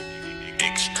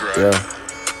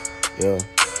Yeah,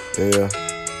 yeah,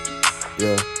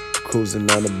 yeah. Cruising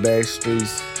on the back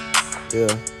streets. Yeah,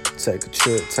 take a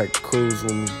trip, take a cruise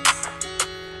with me.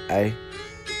 Ayy.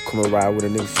 Come and ride with a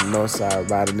nigga from the north side,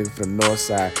 ride a nigga from the north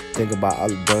side. Think about all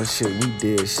the dumb shit we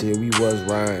did, shit. We was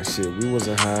riding, shit. We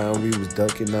wasn't high, we was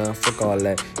ducking down. Fuck all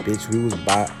that, bitch. We was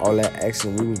by all that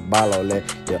action, we was by all that.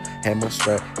 Yeah, had my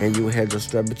strap, and you had your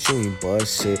strap, but you ain't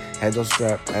bust shit. Had your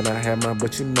strap, and I had mine,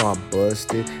 but you know I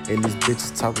busted. And these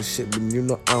bitches talking shit, but you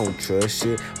know I don't trust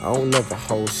shit. I don't love a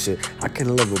whole shit, I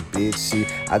can love a bitch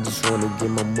shit. I just wanna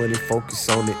get my money, focus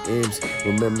on the M's.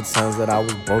 Remember times that I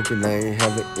was broken, I ain't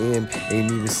have an M.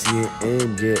 Ain't even see an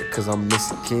end yet, cause I'm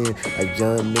Mexican. A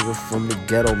young nigga from the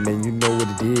ghetto, man, you know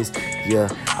what it is. Yeah,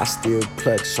 I still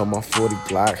clutch on my 40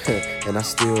 Glock, and I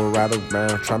still ride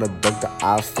around trying to duck the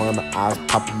eyes, find the eyes,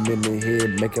 pop them in the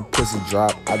head, make a pussy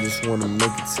drop. I just wanna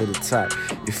make it to the top.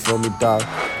 You feel me, dog?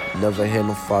 Never had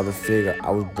no father figure,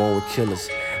 I was born with killers.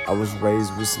 I was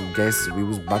raised with some gangsters, we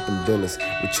was bout them dealers.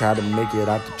 We tried to make it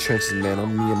out the trenches, man,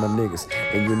 I'm me and my niggas.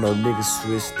 And you know niggas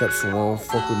switched up, so I don't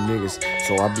fuck with niggas.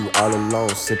 So I be all alone,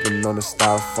 sipping on the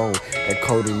styrofoam. That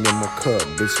codeine in my cup,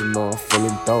 bitch, you know I'm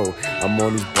feeling dope. I'm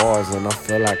on these bars and I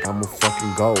feel like I'm a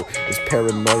fucking gold. It's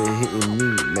paranoia hitting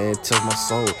me, man, touch my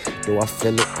soul. Do I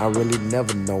feel it? I really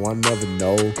never know, I never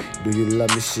know. Do you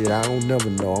love me? Shit, I don't never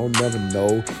know, I don't never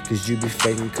know. Cause you be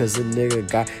faking cause a nigga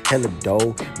got hella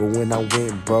dough. But when I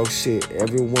went broke, shit,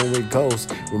 everyone with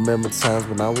ghosts. Remember times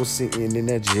when I was sitting in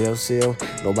that jail cell,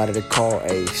 nobody to call,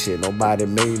 ayy, shit, nobody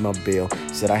made my bill.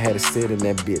 Said I had to sit in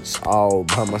that bitch all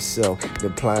by myself.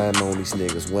 Been plying on these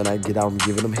niggas. When I get out, I'm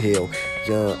giving them hell.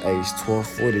 Young age,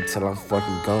 1240 till I'm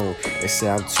fucking gone. They say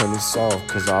I'm turning soft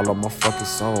cause all of my fucking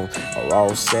songs are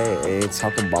all sad. Ain't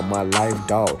talking about my life,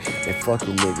 dog. And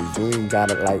fucking niggas, you ain't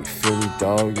gotta like feel me,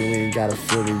 dog. You ain't gotta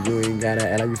feel me, you ain't gotta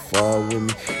act like you fall with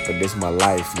me. But this my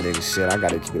life, nigga. Shit, I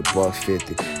gotta keep it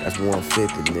 $150. That's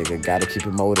 150, nigga. Gotta keep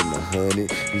it more than 100.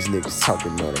 These niggas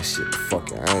talking all that shit.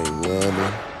 Fuck it, I ain't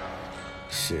running.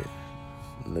 Shit,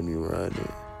 let me run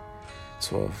it.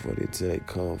 1240 till they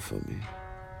come for me.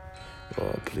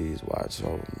 Lord, please watch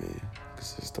over me.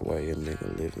 Cause it's the way a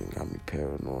nigga living got me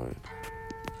paranoid.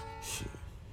 Shit.